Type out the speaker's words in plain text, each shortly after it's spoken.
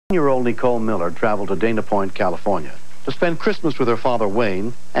10-year-old Nicole Miller traveled to Dana Point, California, to spend Christmas with her father,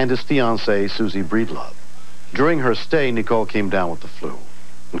 Wayne, and his fiancée, Susie Breedlove. During her stay, Nicole came down with the flu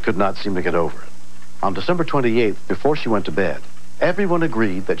and could not seem to get over it. On December 28th, before she went to bed, everyone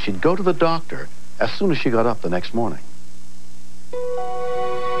agreed that she'd go to the doctor as soon as she got up the next morning.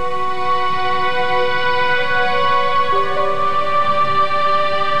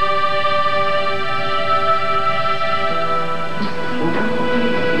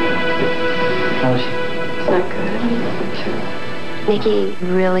 Nikki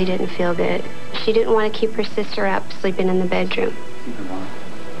really didn't feel good. She didn't want to keep her sister up, sleeping in the bedroom. Take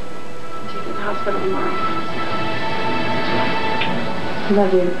her to the hospital tomorrow.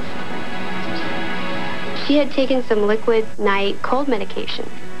 Love you. She had taken some liquid night cold medication,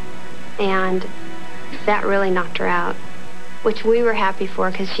 and that really knocked her out, which we were happy for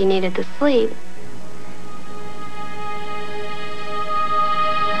because she needed the sleep.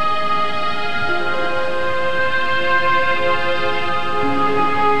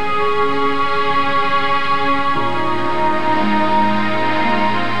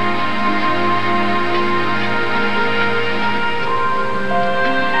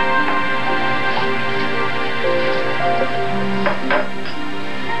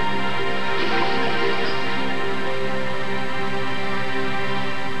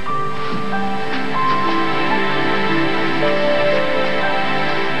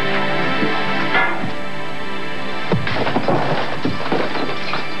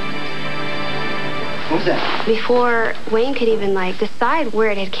 Before Wayne could even decide where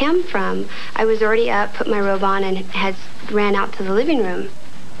it had come from, I was already up, put my robe on, and ran out to the living room.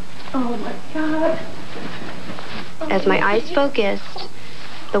 Oh my God. As my eyes focused,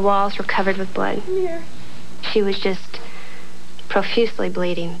 the walls were covered with blood. She was just profusely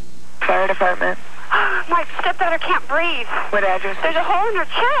bleeding. Fire department. My stepdaughter can't breathe. What address? There's a hole in her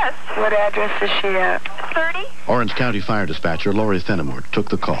chest. What address is she at? 30. Orange County Fire Dispatcher Lori Fenimore took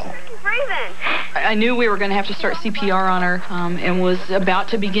the call. She's breathing. I knew we were going to have to start CPR on her and was about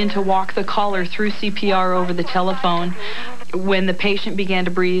to begin to walk the caller through CPR over the telephone when the patient began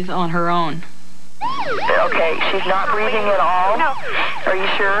to breathe on her own. Okay, she's not breathing at all? No. Are you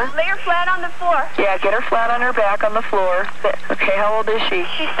sure? Lay her flat on the floor. Yeah, get her flat on her back on the floor. Okay, how old is she?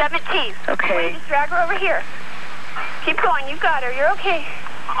 She's 17. Okay. Just drag her over here. Keep going. You got her. You're okay.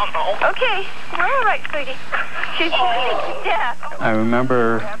 Okay. We're all right, sweetie. She's bleeding to death. I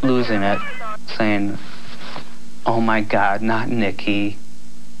remember losing it, saying, "Oh my God, not Nikki.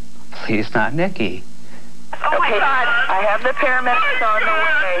 Please, not Nikki." Oh my God. I have the paramedics on the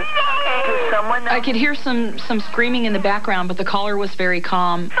way. Does someone know? I could hear some screaming in the background, but the caller was very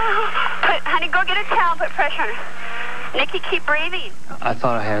calm. Honey, go get a towel. Put pressure on her. Nikki, keep breathing. I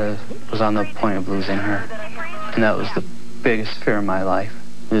thought I was on the point of losing her, and that was the biggest fear of my life,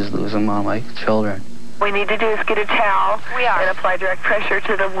 was losing one of my children. We need to do is get a towel and apply direct pressure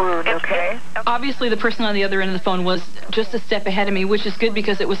to the wound, okay? Obviously, the person on the other end of the phone was just a step ahead of me, which is good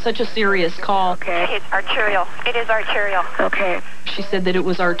because it was such a serious call. Okay. It's arterial. It is arterial. Okay. She said that it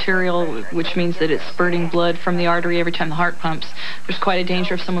was arterial, which means that it's spurting blood from the artery every time the heart pumps. There's quite a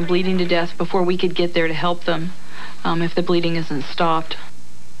danger of someone bleeding to death before we could get there to help them if the bleeding isn't stopped.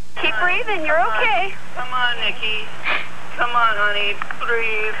 Keep breathing. You're okay. Come on, Nikki. Come on, honey.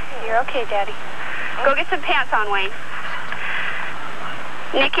 Breathe. You're okay, Daddy. Go get some pants on, Wayne.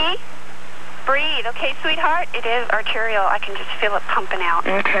 Nikki, breathe. Okay, sweetheart? It is arterial. I can just feel it pumping out.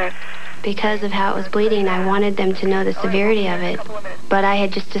 Okay. Because of how it was bleeding, I wanted them to know the severity of it. But I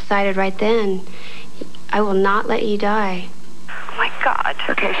had just decided right then, I will not let you die. Oh, my God.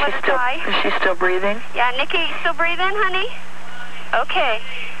 Okay, is she still breathing? Yeah, Nikki, you still breathing, honey? Okay.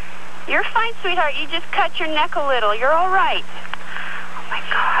 You're fine, sweetheart. You just cut your neck a little. You're all right. Oh, my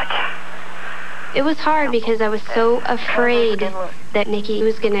God. It was hard because I was so afraid that Nikki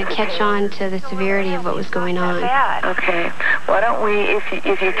was going to catch on to the severity of what was going on. Okay. Why don't we,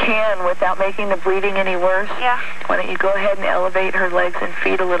 if you can, without making the bleeding any worse, why don't you go ahead and elevate her legs and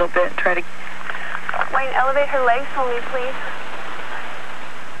feet a little bit and try to... Wayne, elevate her legs for me, please.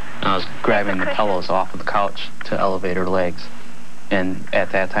 I was grabbing the pillows off of the couch to elevate her legs. And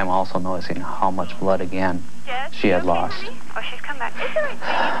at that time, also noticing how much blood, again, she had lost. Honey? Oh, she's come back. Is it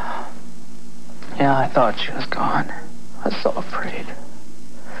right? Yeah, I thought she was gone. I was so afraid.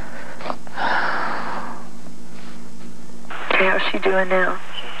 Okay, how's she doing now?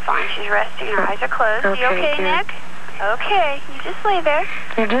 She's fine. She's resting. Her eyes are closed. Okay, you okay, good. Nick? Okay, you just lay there.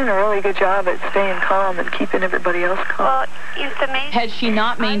 You're doing a really good job at staying calm and keeping everybody else calm. Well, it's amazing. Had she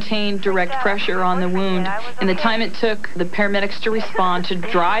not maintained direct pressure on the wound, in the time it took the paramedics to respond to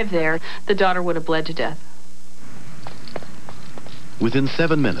drive there, the daughter would have bled to death. Within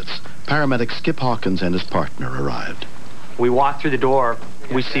 7 minutes, paramedic Skip Hawkins and his partner arrived. We walk through the door,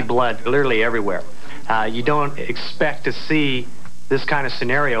 we see blood literally everywhere. You don't expect to see this kind of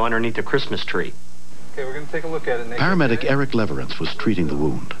scenario underneath a Christmas tree. Okay, we're going to take a look at it. Paramedic Eric Leverance was treating the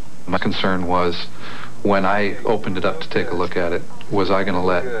wound. My concern was, when I opened it up to take a look at it, was I going to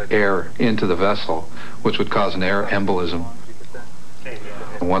let air into the vessel, which would cause an air embolism.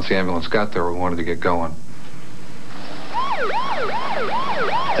 And once the ambulance got there, we wanted to get going.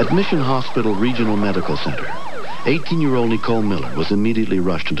 At Mission Hospital Regional Medical Center, 18-year-old Nicole Miller was immediately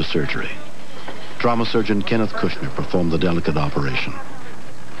rushed into surgery. Trauma surgeon Kenneth Kushner performed the delicate operation.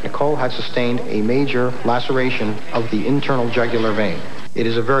 Nicole had sustained a major laceration of the internal jugular vein. It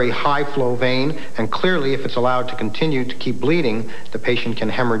is a very high-flow vein, and clearly, if it's allowed to continue to keep bleeding, the patient can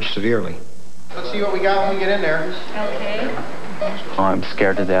hemorrhage severely. Let's see what we got when we get in there. Okay. Oh, I'm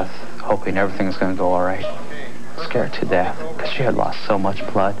scared to death, hoping everything's going to go all right. Scared to death, because she had lost so much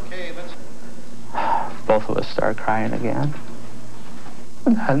blood. Both of us started crying again,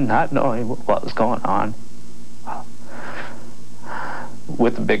 not knowing what was going on,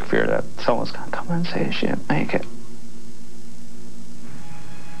 with the big fear that someone's going to come and say she didn't make it.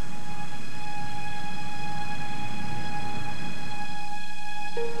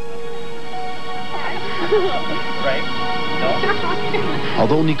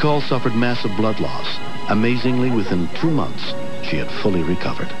 Although Nicole suffered massive blood loss, amazingly, within 2 months, she had fully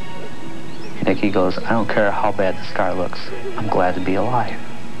recovered. Nicky goes, I don't care how bad the scar looks. I'm glad to be alive.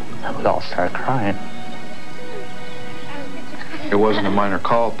 And we all started crying. It wasn't a minor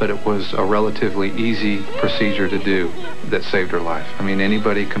call, but it was a relatively easy procedure to do that saved her life. I mean,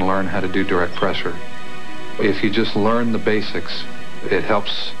 anybody can learn how to do direct pressure. If you just learn the basics, it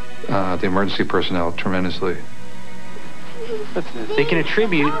helps the emergency personnel tremendously. They can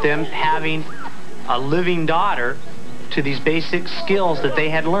attribute them having a living daughter to these basic skills that they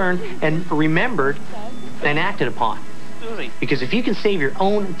had learned and remembered and acted upon. Because if you can save your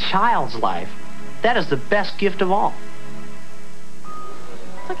own child's life, that is the best gift of all.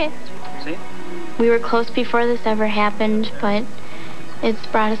 It's okay. See? We were close before this ever happened, but it's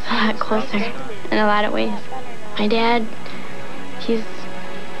brought us a lot closer in a lot of ways. My dad, he's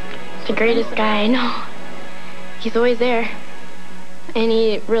the greatest guy I know. He's always there. And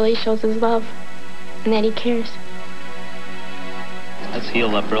he really shows his love and that he cares. Let's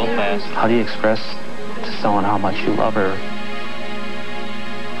heal up real fast. How do you express to someone how much you love her?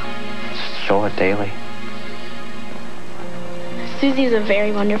 Just show it daily. Susie's a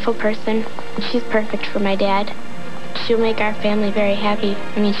very wonderful person. She's perfect for my dad. She'll make our family very happy.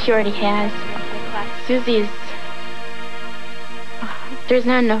 I mean, she already has. Susie's... There's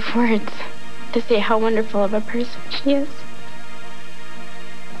not enough words to say how wonderful of a person she is.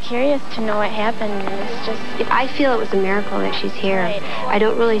 Curious to know what happened. It's just... I feel it was a miracle that she's here. Right. I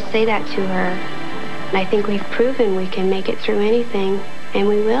don't really say that to her. And I think we've proven we can make it through anything, and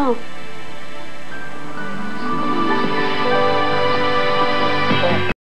we will.